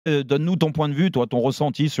Donne-nous ton point de vue, toi, ton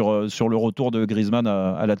ressenti sur le retour de Griezmann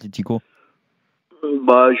à l'Atlético.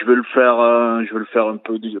 Je vais le faire un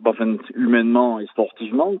peu, enfin, humainement et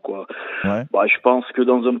sportivement, quoi. Ouais. Je pense que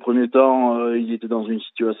dans un premier temps, il était dans une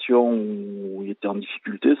situation où il était en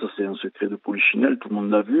difficulté. Ça, c'est un secret de polichinelle, tout le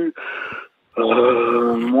monde l'a vu.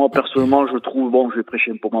 Moi, personnellement, je trouve, je vais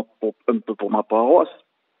prêcher un peu pour ma paroisse.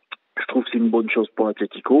 Je trouve que c'est une bonne chose pour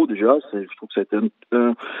l'Atlético, déjà. Je trouve que ça a été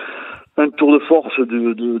un tour de force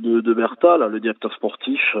de Bertha, là, le directeur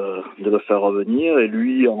sportif, de le faire revenir. Et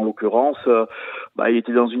lui, en l'occurrence, il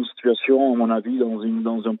était dans une situation, à mon avis,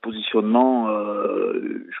 dans un positionnement,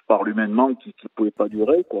 je parle humainement, qui pouvait pas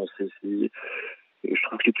durer, quoi. Et je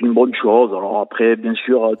trouve que c'est une bonne chose. Alors après, bien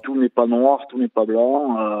sûr, tout n'est pas noir, tout n'est pas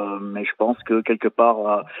blanc, mais je pense que quelque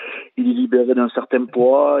part, il est libéré d'un certain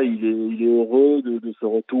poids, il est heureux de ce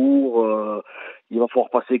retour. Il va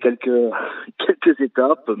falloir passer quelques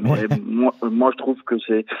étapes, mais moi je trouve que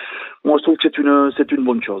c'est une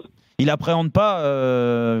bonne chose. Il appréhende pas,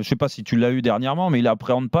 je sais pas si tu l'as eu dernièrement, mais il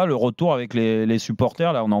appréhende pas le retour avec les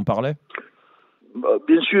supporters, là on en parlait.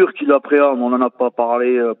 Bien sûr qu'il appréhende, on n'en a pas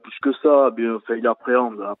parlé plus que ça. Il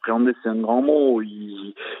appréhende. Appréhender, c'est un grand mot.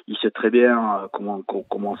 Il sait très bien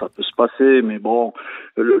comment ça peut se passer, mais bon,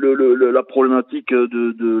 la problématique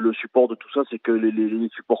de le support de tout ça, c'est que les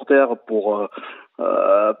supporters, pour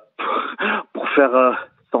faire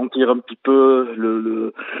sentir un petit peu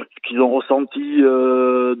ce qu'ils ont ressenti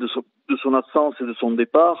de son absence et de son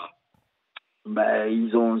départ. Ça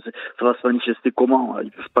va se manifester comment?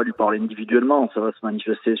 Ils peuvent pas lui parler individuellement, ça va se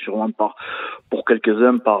manifester sûrement pour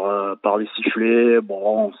quelques-uns par les sifflets.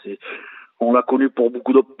 On l'a connu pour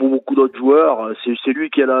beaucoup d'autres joueurs. C'est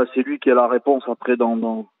lui qui a la réponse après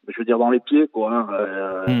dans les pieds, quoi. Hein.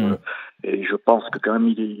 Et je pense que quand même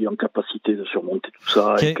il est en capacité de surmonter tout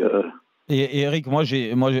ça. Et Éric, moi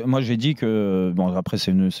j'ai dit que, après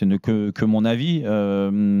c'est que mon avis,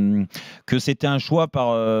 que c'était un choix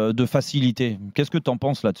de facilité. Qu'est-ce que tu en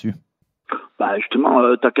penses là-dessus?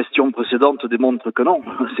 Justement, ta question précédente démontre que non,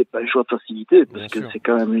 c'est pas un choix de facilité, parce que c'est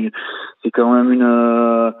quand même une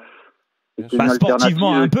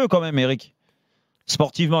sportivement un peu quand même, Éric.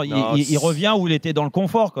 Sportivement, il revient où il était dans le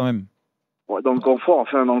confort quand même. Dans le confort,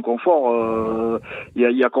 il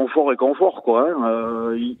y a confort et confort, quoi.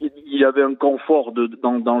 Hein. Il avait un confort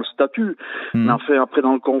dans le statut, mais enfin après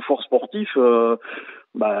dans le confort sportif, tout le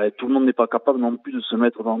monde n'est pas capable non plus de se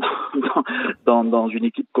mettre dans une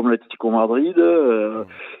équipe comme l'Atlético Madrid.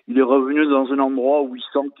 Il est revenu dans un endroit où il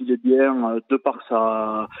sent qu'il est bien de par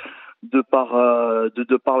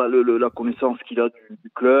la connaissance qu'il a du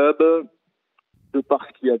club. De par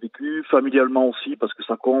ce qu'il a vécu, familialement aussi, parce que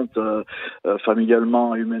ça compte,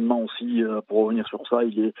 familialement, humainement aussi, pour revenir sur ça,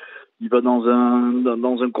 il va dans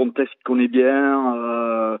un contexte qu'il connaît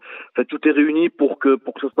bien, tout est réuni pour que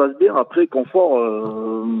ça se passe bien. Après, confort,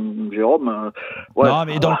 Jérôme, Non,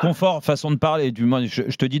 mais dans le confort, façon de parler,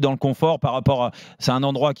 je te dis dans le confort par rapport à, c'est un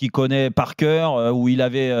endroit qu'il connaît par cœur, où il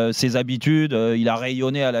avait ses habitudes, il a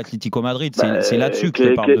rayonné à l'Atlético Madrid, c'est là-dessus que je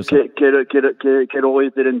te parle de ça. Quel aurait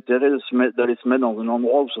été l'intérêt d'aller se mettre dans un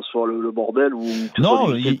endroit où ce soit le bordel, ou pour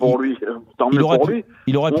lui,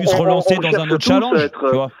 il aurait pu se relancer dans un autre challenge,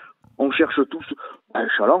 tu vois. On cherche tous un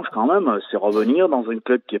challenge quand même, c'est revenir dans un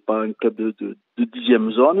club qui n'est pas un club de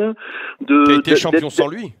 10e zone. Qui a été champion sans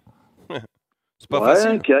lui. C'est pas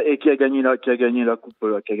facile. Qui a gagné la coupe, qui a gagné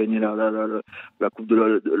la coupe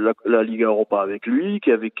de la Liga Europa avec lui,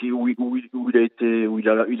 où il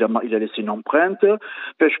a laissé une empreinte.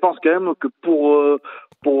 Je pense quand même que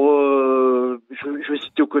je vais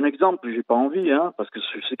citer aucun exemple, j'ai pas envie, hein, parce que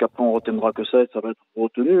je sais qu'après on retiendra que ça va être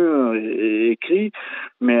retenu et écrit,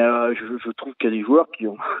 mais je trouve qu'il y a des joueurs qui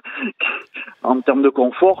ont, en termes de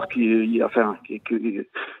confort, il y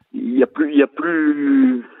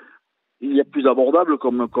a plus abordable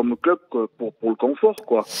comme club pour le confort,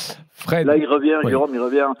 quoi. Fred. Là, il revient, Jérôme,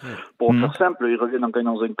 pour faire simple, il revient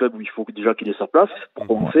dans un club où il faut déjà qu'il ait sa place, pour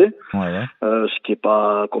commencer, ce qui est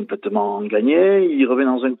pas complètement gagné. Il revient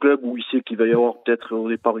dans un club où il sait qu'il va y avoir peut-être au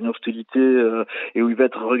départ une hostilité, et où il va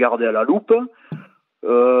être regardé à la loupe.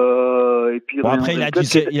 Et puis il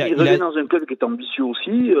revient dans un club qui est ambitieux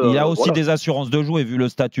aussi. Il a aussi des assurances de jouer, vu le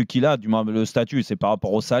statut qu'il a. Du moins, le statut, c'est par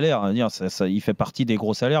rapport au salaire. Il fait partie des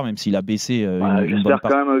gros salaires, même s'il a baissé une bonne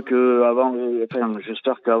partie.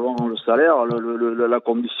 J'espère qu'avant le salaire, la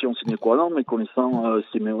condition sine qua non, mais connaissant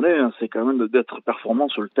Simeone, c'est quand même d'être performant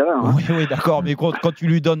sur le terrain. Hein. Oui, d'accord. Mais quand tu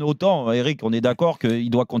lui donnes autant, Éric, on est d'accord qu'il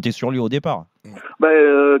doit compter sur lui au départ.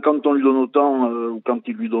 Quand on lui donne autant, ou quand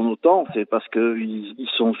il lui donne autant, c'est parce qu'ils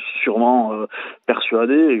sont sûrement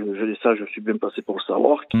persuadés, je suis bien passé pour le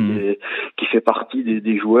savoir, qui fait partie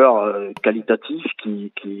des joueurs qualitatifs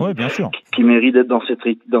qui méritent d'être dans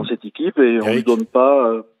cette équipe, et on lui donne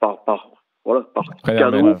pas par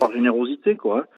cadeau, par générosité, quoi.